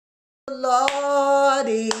Lord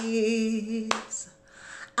is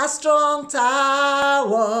a strong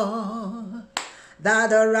tower that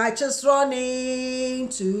the righteous run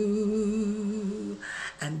into,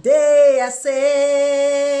 and they are safe.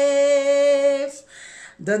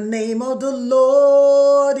 The name of the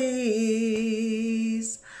Lord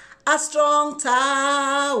is a strong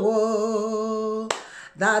tower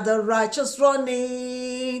that the righteous run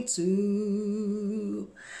into,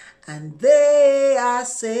 and they are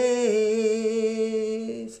safe.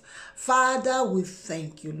 Father, we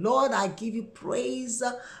thank you. Lord, I give you praise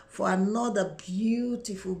for another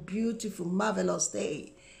beautiful, beautiful, marvelous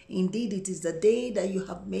day. Indeed, it is the day that you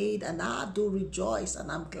have made, and I do rejoice,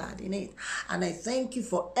 and I'm glad in it. And I thank you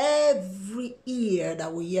for every ear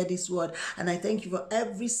that will hear this word. And I thank you for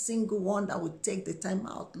every single one that will take the time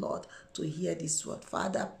out, Lord, to hear this word.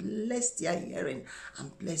 Father, bless their hearing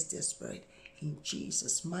and bless their spirit. In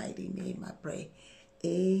Jesus' mighty name I pray.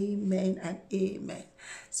 Amen and amen.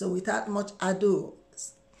 So without much ado,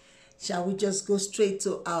 shall we just go straight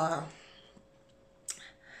to our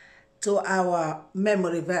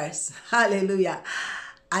memory verse? Hallelujah.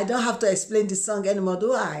 I don't have to explain the song anymore,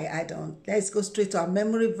 do I? I don't. Let's go straight to our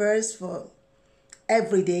memory verse for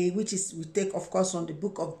every day, which is, we take, of course, from the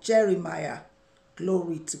book of Jeremiah.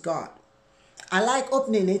 Glory to God. I like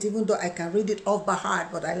opening it, even though I can read it off by heart,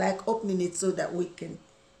 but I like opening it so that we can.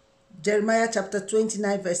 Jeremiah chapter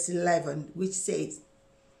 29, verse 11, which says,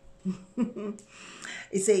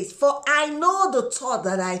 it says, "For I know the thought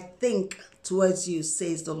that I think towards you,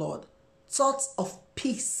 says the Lord, thoughts of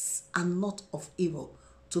peace and not of evil,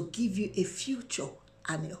 to give you a future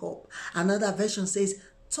and a hope." Another version says,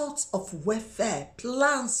 thoughts of welfare,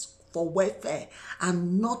 plans for welfare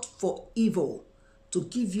and not for evil, to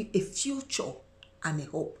give you a future and a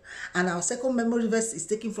hope. And our second memory verse is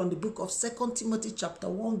taken from the book of 2 Timothy chapter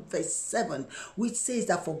 1 verse 7, which says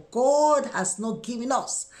that for God has not given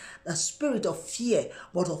us the spirit of fear,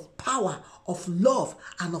 but of power, of love,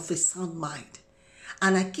 and of a sound mind.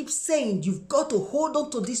 And I keep saying, you've got to hold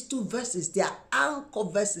on to these two verses. They are anchor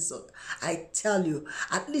verses. I tell you,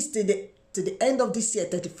 at least to the end of this year,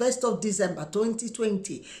 31st of December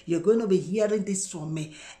 2020, you're going to be hearing this from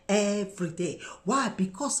me every day. Why?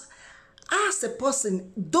 Because as a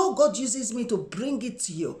person, though God uses me to bring it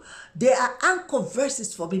to you, they are anchor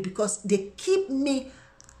verses for me because they keep me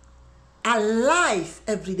alive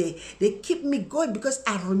every day. They keep me going because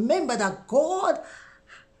I remember that God's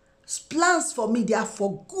plans for me, they are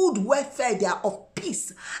for good welfare, they are of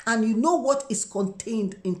peace, and you know what is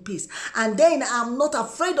contained in peace. And then I'm not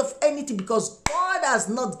afraid of anything because God has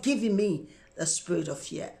not given me the spirit of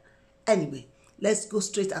fear. Anyway, let's go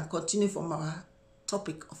straight and continue from our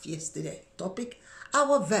topic of yesterday.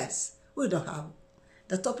 Our verse, we don't have.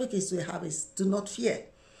 The topic is do not fear.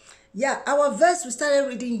 Yeah, our verse we started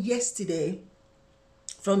reading yesterday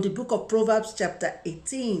from the book of Proverbs chapter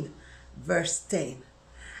 18, verse 10.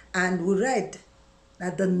 And we read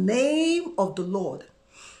that the name of the Lord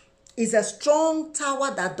is a strong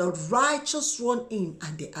tower that the righteous run in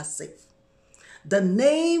and they are safe. The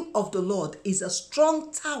name of the Lord is a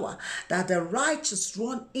strong tower that the righteous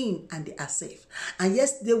run in and they are safe. And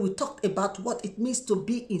yesterday we talked about what it means to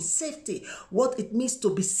be in safety, what it means to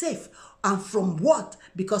be safe, and from what?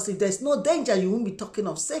 Because if there's no danger, you won't be talking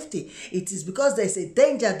of safety. It is because there's a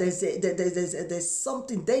danger, there's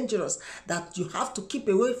something dangerous that you have to keep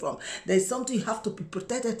away from. There's something you have to be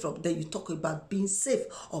protected from. Then you talk about being safe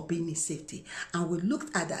or being in safety. And we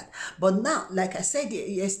looked at that. But now, like I said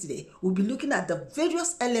yesterday, we'll be looking at the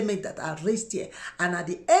various elements that are raised here. And at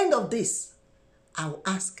the end of this, I'll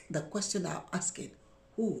ask the question I'm asking,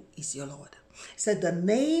 who is your Lord? He said, the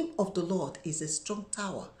name of the Lord is a strong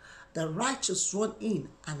tower. The righteous run in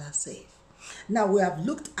and are safe. Now we have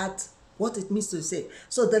looked at what it means to say.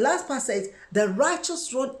 So the last part says, the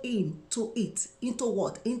righteous run into it. Into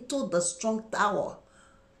what? Into the strong tower.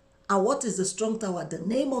 And what is the strong tower? The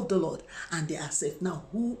name of the Lord, and they are safe. Now,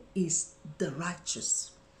 who is the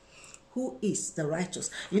righteous? Who is the righteous?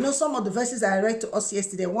 You know, some of the verses I read to us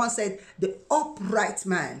yesterday, one said, the upright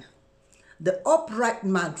man. The upright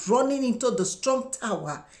man running into the strong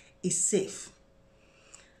tower is safe.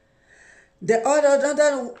 The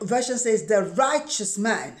other version says the righteous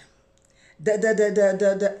man.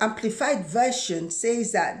 The amplified version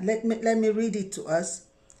says that. Let me read it to us.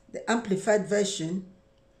 The amplified version,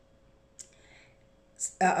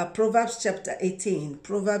 Proverbs chapter 18,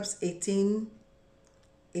 Proverbs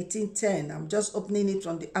 18:10. I'm just opening it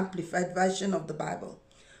from the amplified version of the Bible.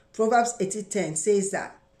 Proverbs 18:10 says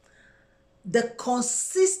that the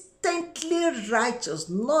consistently righteous,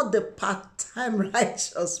 not the part-time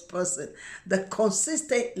righteous person, the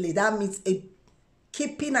consistently, that means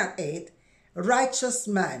keeping an head, righteous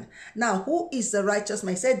man. Now, who is the righteous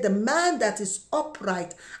man? He said, the man that is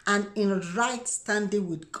upright and in right standing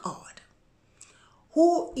with God.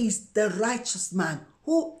 Who is the righteous man?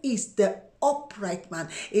 Who is the upright man?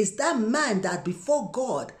 Is that man that before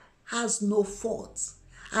God has no fault.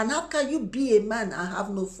 And how can you be a man and have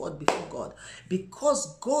no fault before God?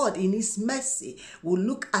 Because God in his mercy will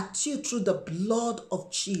look at you through the blood of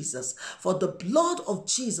Jesus. For the blood of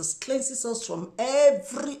Jesus cleanses us from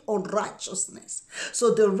every unrighteousness.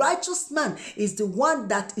 So the righteous man is the one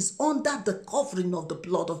that is under the covering of the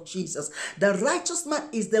blood of Jesus. The righteous man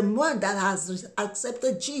is the one that has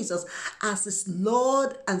accepted Jesus as his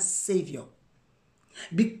Lord and Savior.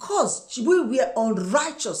 Because we were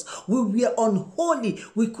unrighteous, we were unholy,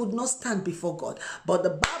 we could not stand before God. But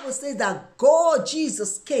the Bible says that God,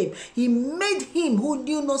 Jesus came. He made him who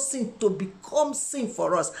knew no sin to become sin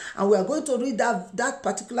for us. And we are going to read that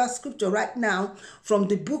particular scripture right now from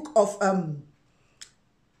the book of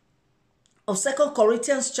 2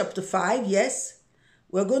 Corinthians chapter 5. Yes,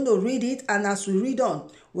 we're going to read it. And as we read on,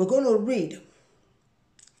 we're going to read.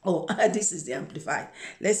 Oh, this is the Amplified.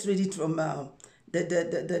 Let's read it from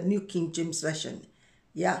the New King James Version.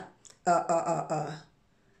 Yeah. 2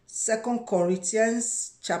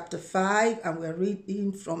 Corinthians chapter 5, and we're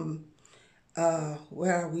reading from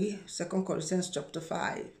where are we? 2 Corinthians chapter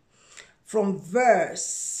 5. From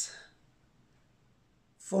verse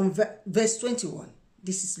 21.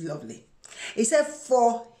 This is lovely. It said,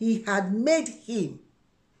 for he had made him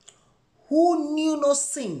who knew no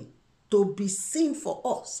sin to be sin for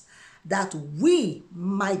us, that we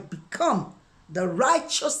might become the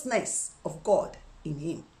righteousness of God in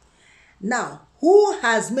him. Now, who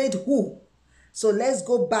has made who? So let's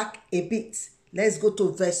go back a bit. Let's go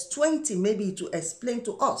to verse 20, maybe to explain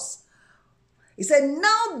to us. He said,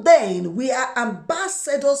 now then, we are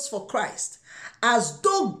ambassadors for Christ, as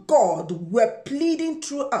though God were pleading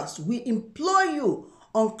through us. We implore you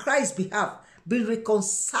on Christ's behalf, be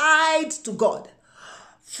reconciled to God.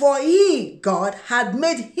 For he, God, had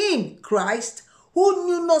made him, Christ, who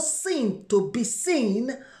knew no sin, to be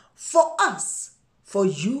sin for us, for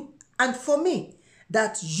you and for me,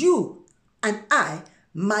 that you and I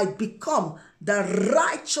might become the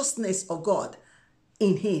righteousness of God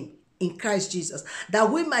in him, in Christ Jesus,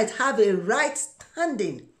 that we might have a right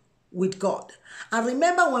standing with God. And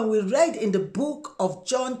remember when we read in the book of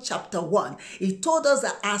John chapter 1, he told us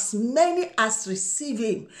that as many as receive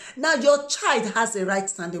him. Now your child has a right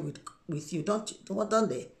standing with you, don't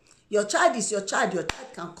they? Your child is your child. Your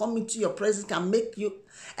child can come into your presence, can make you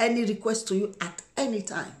any request to you at any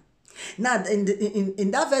time. Now,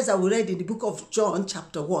 in that verse that we read in the book of John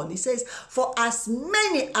chapter 1, it says, for as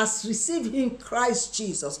many as receive him, Christ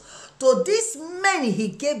Jesus, to these many he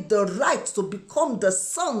gave the right to become the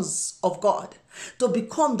sons of God, to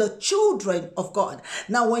become the children of God.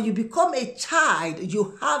 Now, when you become a child,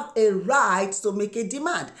 you have a right to make a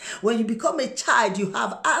demand. When you become a child, you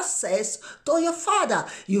have access to your father.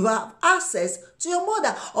 You have access to your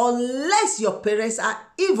mother. Unless your parents are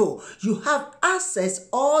evil, you have access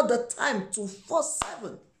all the time,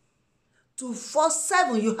 24/7.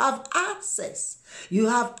 24/7, you have access. You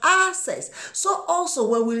have access. So also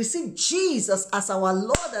when we receive Jesus as our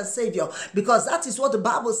Lord and Savior, because that is what the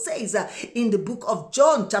Bible says in the book of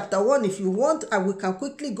John chapter 1. If you want, we can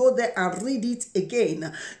quickly go there and read it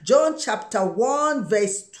again. John chapter 1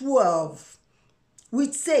 verse 12.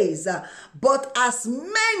 Which says, but as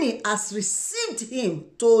many as received him,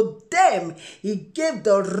 to them he gave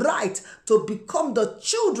the right to become the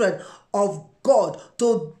children of God,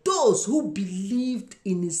 to those who believed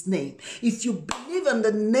in his name. If you believe in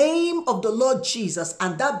the name of the Lord Jesus,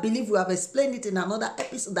 and that belief, we have explained it in another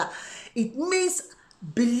episode, that it means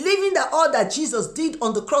believing that all that Jesus did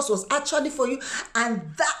on the cross was actually for you, and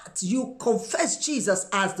that you confess Jesus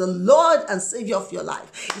as the Lord and Savior of your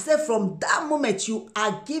life. He said from that moment you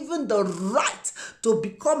are given the right to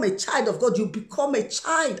become a child of God. You become a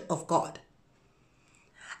child of God.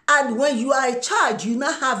 And when you are a child, you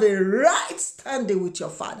now have a right standing with your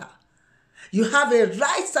Father. You have a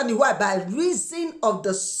right standing. Why? By reason of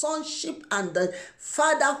the sonship and the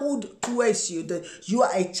fatherhood towards you. You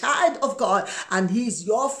are a child of God and he is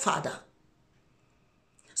your Father.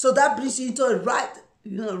 So that brings you into a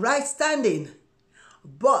right standing.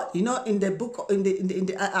 But, in the book, in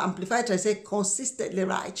the Amplified, I say consistently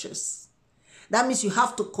righteous. That means you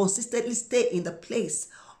have to consistently stay in the place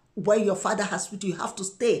where your Father has put you. You have to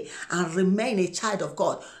stay and remain a child of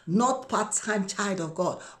God. Not part-time child of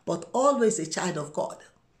God, but always a child of God.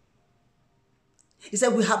 He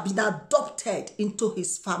said we have been adopted into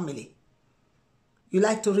his family. You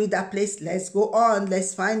like to read that place? Let's go on.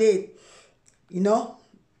 Let's find it. You know,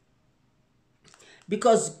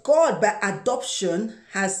 because God by adoption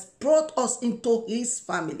has brought us into his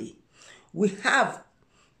family. We have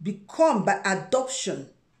become by adoption.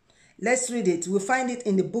 Let's read it. We find it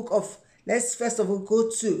in the book of, let's first of all go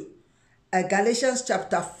to Galatians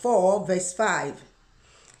chapter 4 verse 5.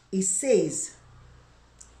 It says,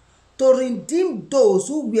 to redeem those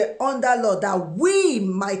who were under law, that we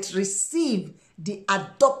might receive the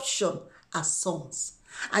adoption as sons.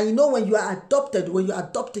 And you know, when you are adopted, when you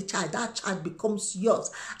adopt a child, that child becomes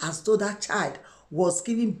yours as though that child was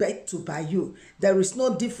given birth to by you. There is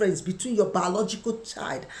no difference between your biological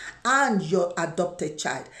child and your adopted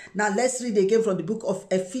child. Now let's read again from the book of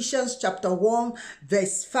Ephesians chapter 1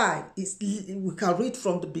 verse 5. We can read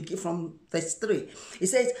from the beginning, from verse 3. It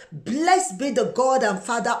says, blessed be the God and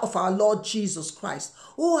Father of our Lord Jesus Christ,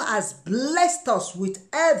 who has blessed us with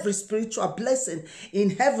every spiritual blessing in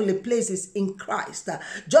heavenly places in Christ,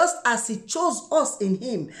 just as he chose us in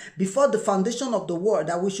him before the foundation of the world,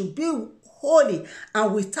 that we should be holy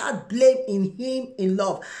and without blame in him in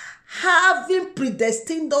love, having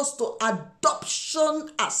predestined us to adoption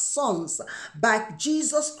as sons by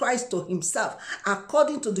Jesus Christ to himself,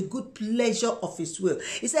 according to the good pleasure of his will.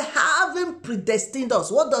 He said, having predestined us.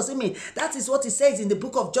 What does it mean? That is what he says in the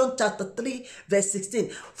book of John chapter 3 verse 16.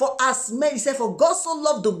 For as many, he said, for God so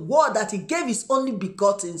loved the world that he gave his only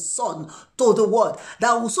begotten son to the world,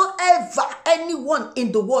 that whosoever anyone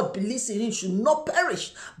in the world believes in him should not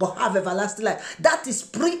perish but have everlasting life. That is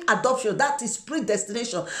pre-adoption. That is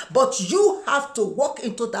predestination. But you have to walk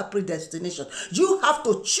into that predestination. You have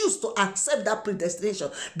to choose to accept that predestination,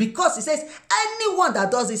 because it says anyone that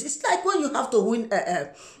does this, it's like when you have to win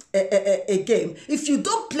a game. If you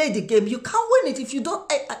don't play the game, you can't win it. If you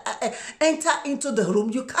don't enter into the room,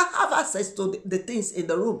 you can't have access to the things in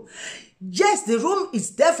the room. Yes, the room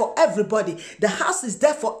is there for everybody. The house is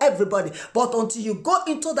there for everybody. But until you go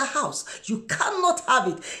into the house, you cannot have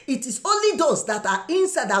it. It is only those that are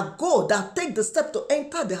inside, that take the step to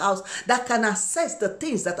enter the house, that can access the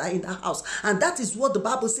things that are in the house. And that is what the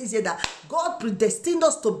Bible says here, that God predestined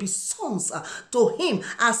us to be sons to him,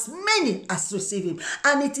 as many as receive him.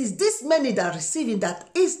 And it is this many that receive him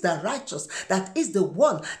that is the righteous, that is the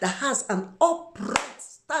one that has an upright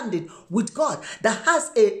standing with God, that has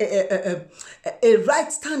a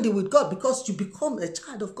right standing with God, because you become a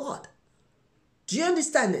child of God. Do you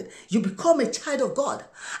understand it? You become a child of God.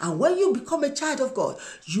 And when you become a child of God,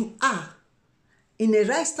 you are in a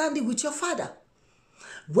right standing with your Father.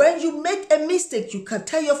 When you make a mistake, you can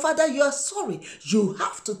tell your Father you are sorry. You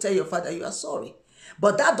have to tell your Father you are sorry.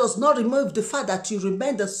 But that does not remove the fact that you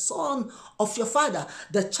remain the son of your Father,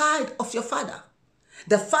 the child of your Father.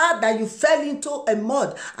 The fact that you fell into a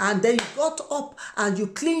mud and then you got up and you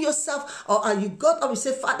clean yourself, and you got up and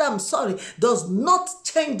say, Father, I'm sorry, does not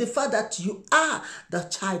change the fact that you are the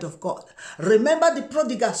child of God. Remember the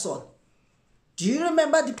prodigal son. Do you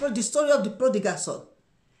remember the story of the prodigal son?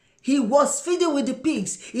 He was feeding with the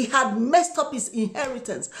pigs. He had messed up his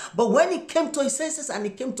inheritance. But when he came to his senses and he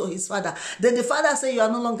came to his father, then the father said, you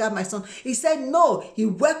are no longer my son. He said, no. He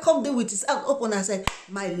welcomed him with his hand open and said,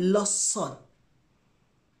 my lost son.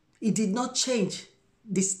 He did not change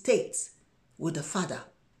the state with the Father.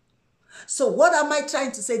 So what am I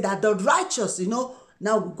trying to say? That the righteous,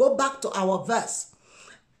 now we go back to our verse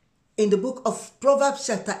in the book of Proverbs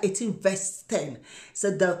chapter 18 verse 10.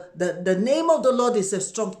 So the name of the Lord is a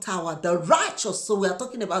strong tower. The righteous, so we are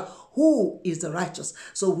talking about who is the righteous.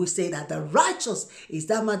 So we say that the righteous is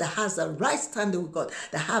that man that has a right standing with God,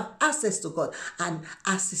 that have access to God. And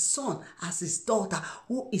as his son, as his daughter,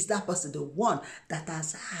 who is that person? The one that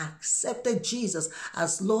has accepted Jesus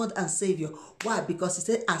as Lord and Savior. Why? Because he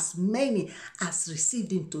said, as many as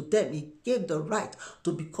received him, to them he gave the right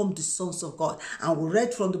to become the sons of God. And we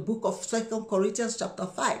read from the book of 2 Corinthians chapter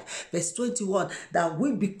 5 verse 21 that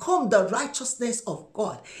we become the righteousness of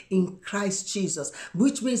God in Christ Jesus,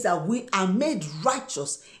 which means that we are made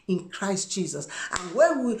righteous in Christ Jesus.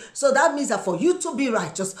 And so that means that for you to be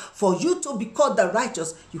righteous, for you to be called the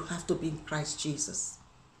righteous, you have to be in Christ Jesus.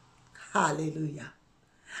 Hallelujah.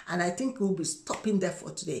 And I think we'll be stopping there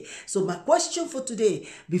for today. So my question for today,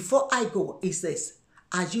 before I go, is this: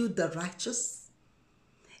 are you the righteous?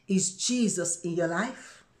 Is Jesus in your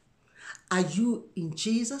life? Are you in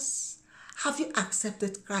Jesus? Have you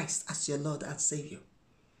accepted Christ as your Lord and Savior?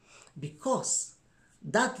 Because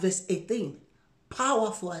that verse 18,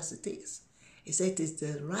 powerful as it is, it said it is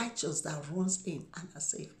the righteous that runs in and are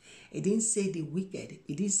saved. It didn't say the wicked.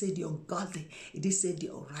 It didn't say the ungodly. It didn't say the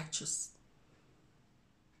unrighteous.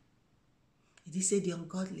 It didn't say the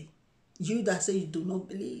ungodly. You that say you do not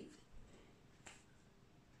believe,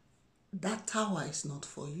 that tower is not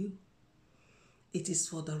for you. it is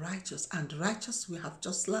for the righteous, and the righteous we have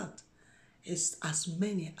just learned is as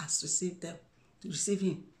many as receive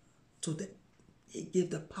him, to them he gave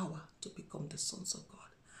the power to become the sons of God.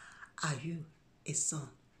 Are you a son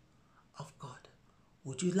of God?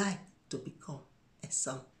 Would you like to become a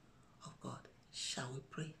son of God? Shall we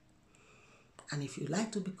pray? And if you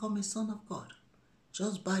like to become a son of God,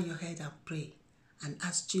 just bow your head and pray and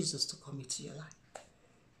ask Jesus to come into your life.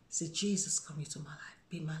 Say, Jesus, come into my life.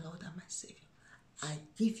 Be my Lord and my Savior. I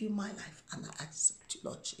give you my life and I accept you,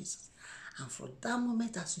 Lord Jesus. And from that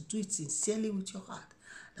moment, as you do it sincerely with your heart,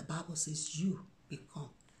 the Bible says you become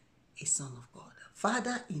a son of God.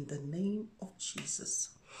 Father, in the name of Jesus,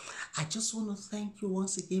 I just want to thank you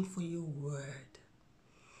once again for your word.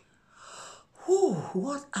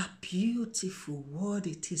 What a beautiful word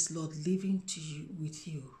it is, Lord, living to you, with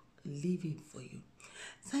you, living for you.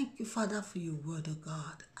 Thank you, Father, for your word, oh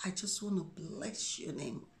God. I just want to bless your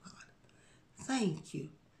name, oh God. Thank you.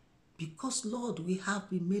 Because, Lord, we have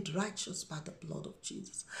been made righteous by the blood of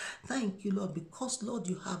Jesus. Thank you, Lord, because, Lord,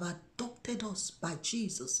 you have adopted us by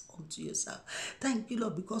Jesus unto yourself. Thank you,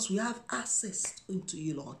 Lord, because we have access into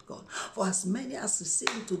you, Lord God. For as many as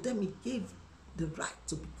received to them, he gave the right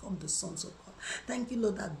to become the sons of God. Thank you,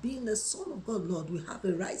 Lord, that being the son of God, Lord, we have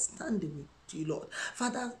a right standing with you, Lord.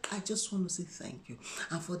 Father, I just want to say thank you.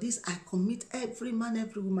 And for this, I commit every man,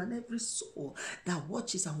 every woman, every soul that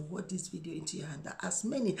watches and watch this video into your hand. That as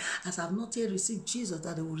many as have not yet received Jesus,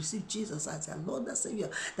 that they will receive Jesus as their Lord and Savior,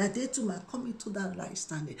 that they too might come into that right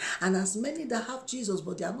standing. And as many that have Jesus,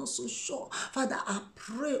 but they are not so sure, Father, I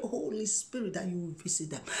pray, Holy Spirit, that you will visit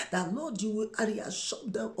them. That, Lord, you will reassure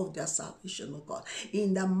them of their salvation, oh God,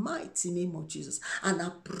 in the mighty name of Jesus. And I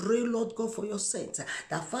pray, Lord God, for your saints,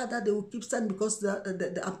 that, Father, they will keep standing, because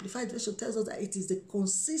the Amplified Version tells us that it is the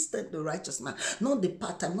consistent, the righteous man, not the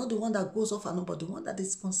part-time, not the one that goes off and on, but the one that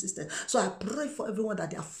is consistent. So I pray for everyone that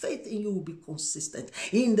their faith in you will be consistent,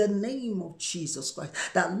 in the name of Jesus Christ.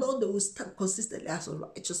 That, Lord, they will stand consistently as a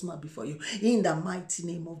righteous man before you, in the mighty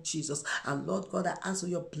name of Jesus. And Lord God, I ask for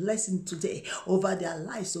your blessing today over their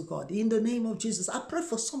lives, oh God, in the name of Jesus. I pray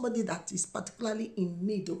for somebody that is particularly in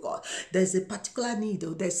need, oh God. There's a particular need,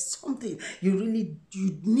 oh, there's something you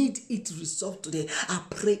need it resolved today. I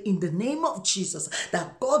pray in the name of Jesus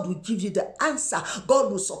that God will give you the answer. God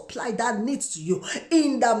will supply that need to you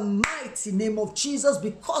in the mighty name of Jesus,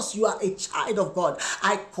 because you are a child of God.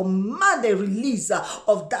 I command a release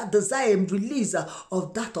of that desire and release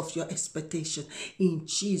of that of your expectation in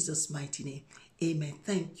Jesus' mighty name. Amen.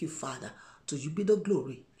 Thank you, Father. To you be the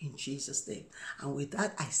glory in Jesus' name. And with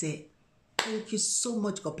that, I say, thank you so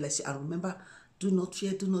much. God bless you. And remember, do not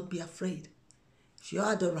fear, do not be afraid. If you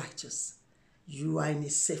are the righteous, you are in a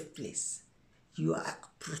safe place. You are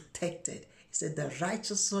protected. He said the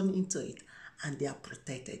righteous run into it and they are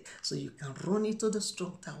protected. So you can run into the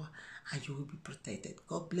strong tower and you will be protected.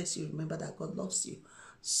 God bless you. Remember that God loves you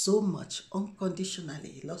so much, unconditionally.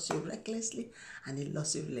 He loves you recklessly and he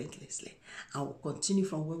loves you relentlessly. And we'll continue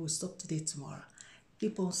from where we stop today tomorrow.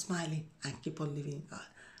 Keep on smiling and keep on living God.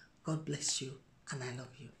 God bless you and I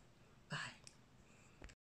love you.